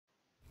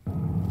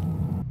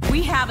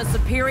We have a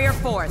superior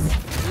force.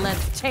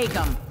 Let's take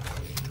them.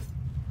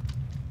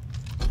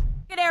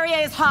 Target area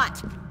is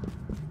hot.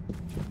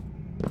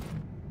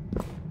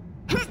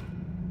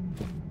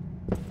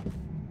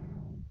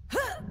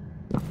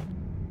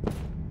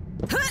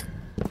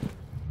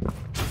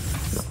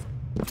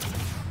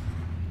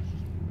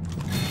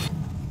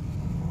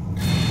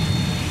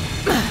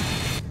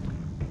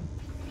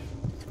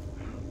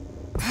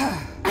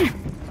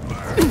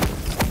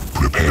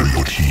 Prepare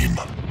your team.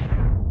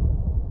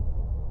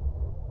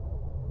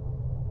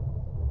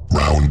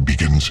 Round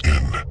begins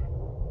in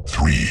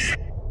 3,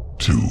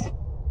 2,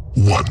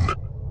 1.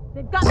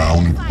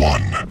 Round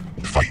 1.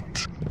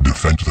 Fight.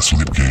 Defend the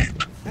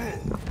Slipgate.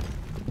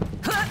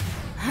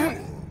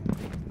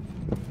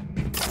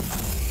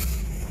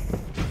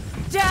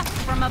 Death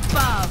from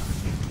above.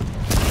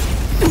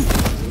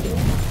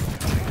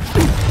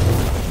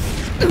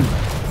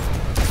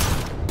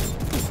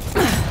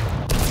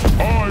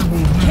 I will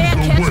lead Can't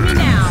the catch way. me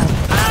now.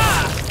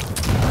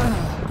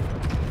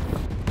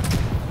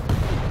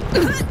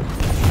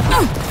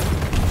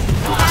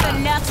 Had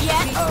enough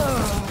yet?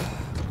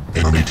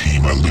 Enemy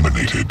team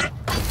eliminated.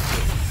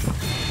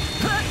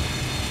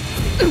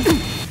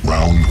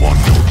 Round 1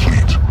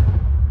 complete.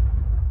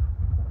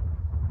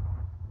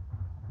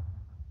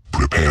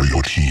 Prepare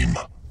your team.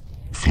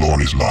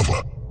 Floor is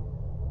lava.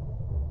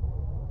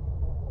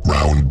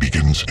 Round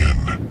begins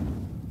in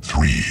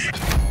 3,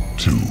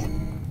 2,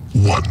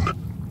 1.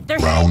 They're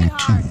Round hitting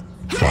 2. hard.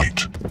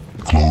 Fight.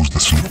 Close the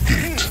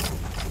Slipgate.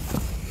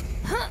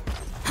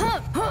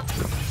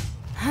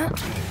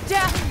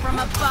 Death from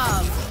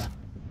above.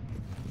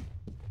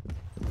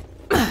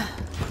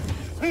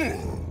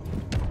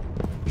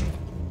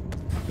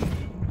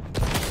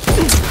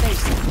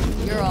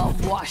 You're all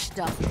washed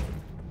up.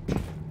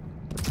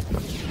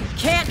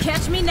 Can't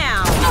catch me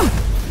now.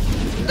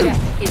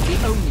 Death is the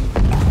only.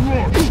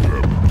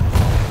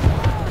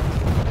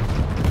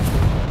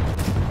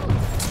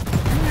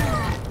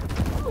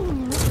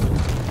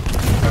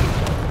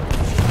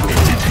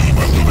 Enemy team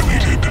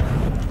eliminated.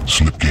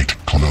 Slipgate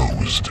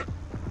closed.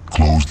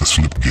 Close the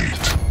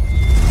Slipgate.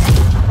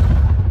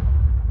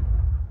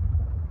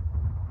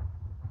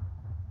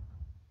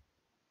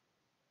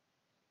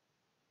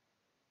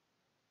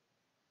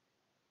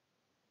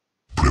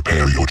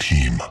 Prepare your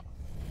team.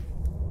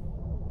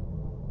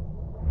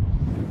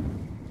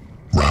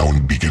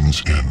 Round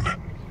begins in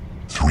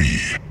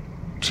 3,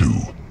 2,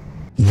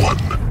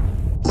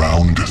 1.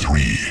 Round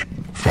 3.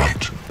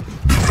 Fight.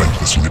 Defend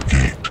the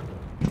Slipgate.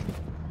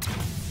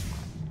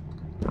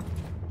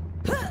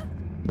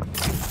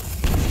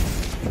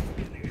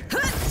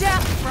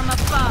 Death from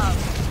above.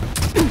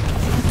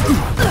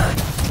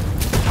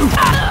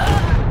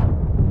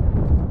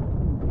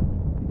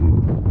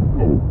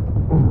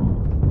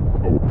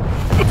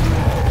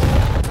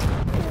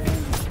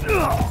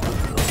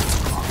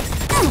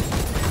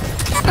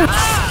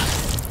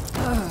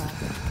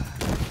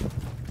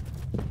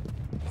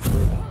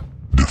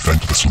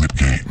 Defend the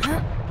Slipgate.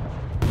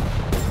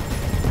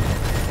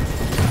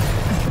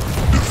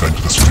 Defend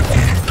the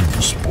Slipgate.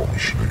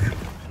 Astonishing.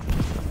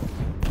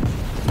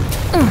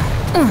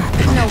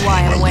 You know why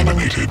I'm winning.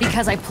 Eliminated.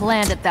 Because I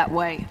planned it that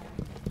way.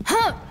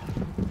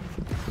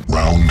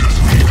 Round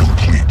 3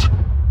 complete.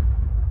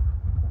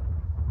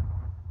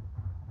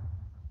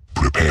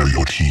 Prepare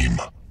your team.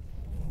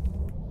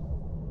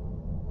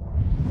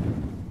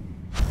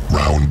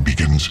 Round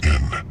begins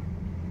in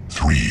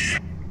 3,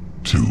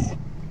 2,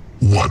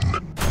 1.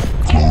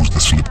 Close the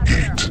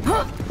Slipgate.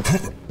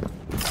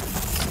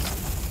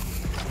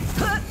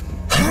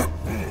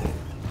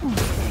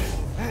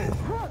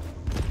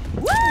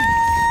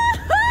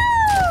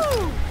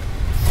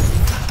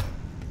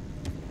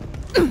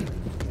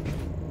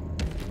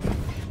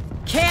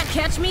 Can't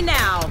catch me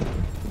now.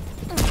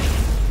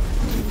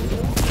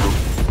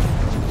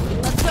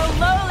 Let's go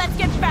low, let's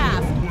get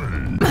fast.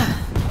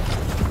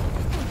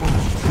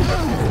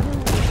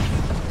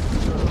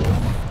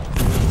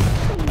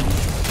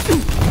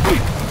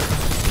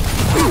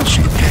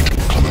 Slipgate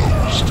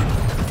closed.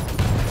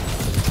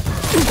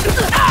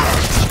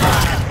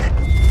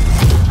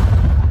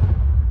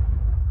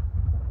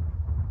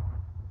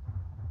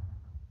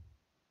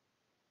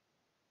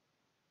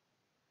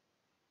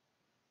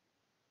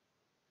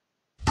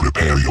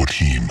 Prepare your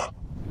team.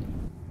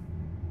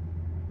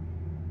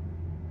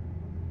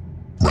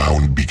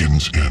 Round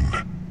begins in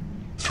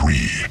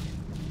 3,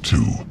 2,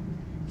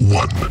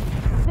 1.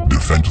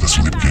 Defend the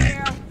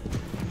Slipgate.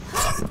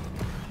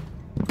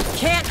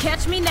 Can't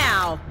catch me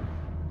now.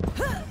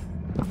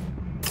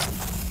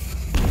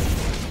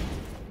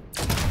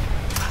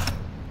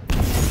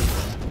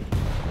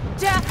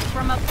 Death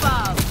from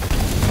above.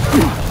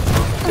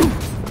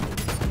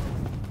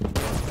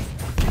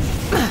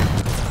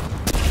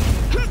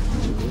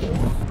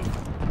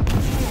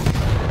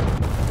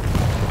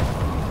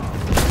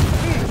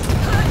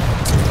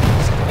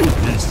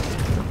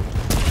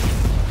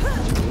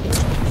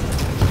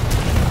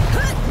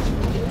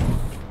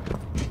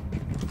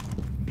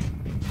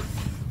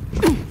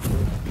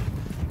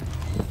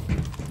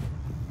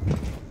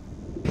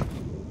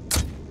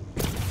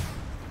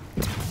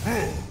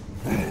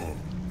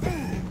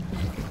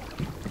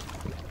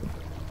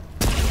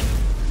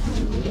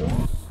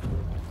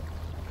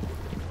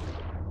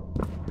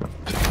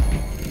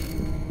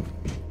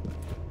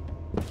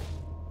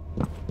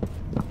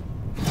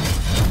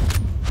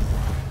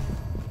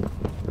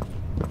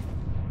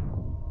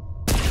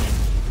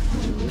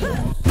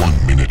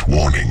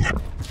 Warning.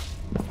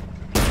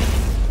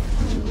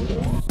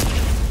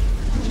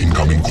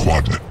 Incoming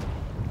quad.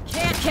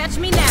 Can't catch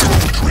me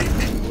now. Trick.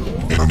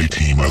 Enemy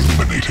team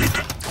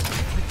eliminated.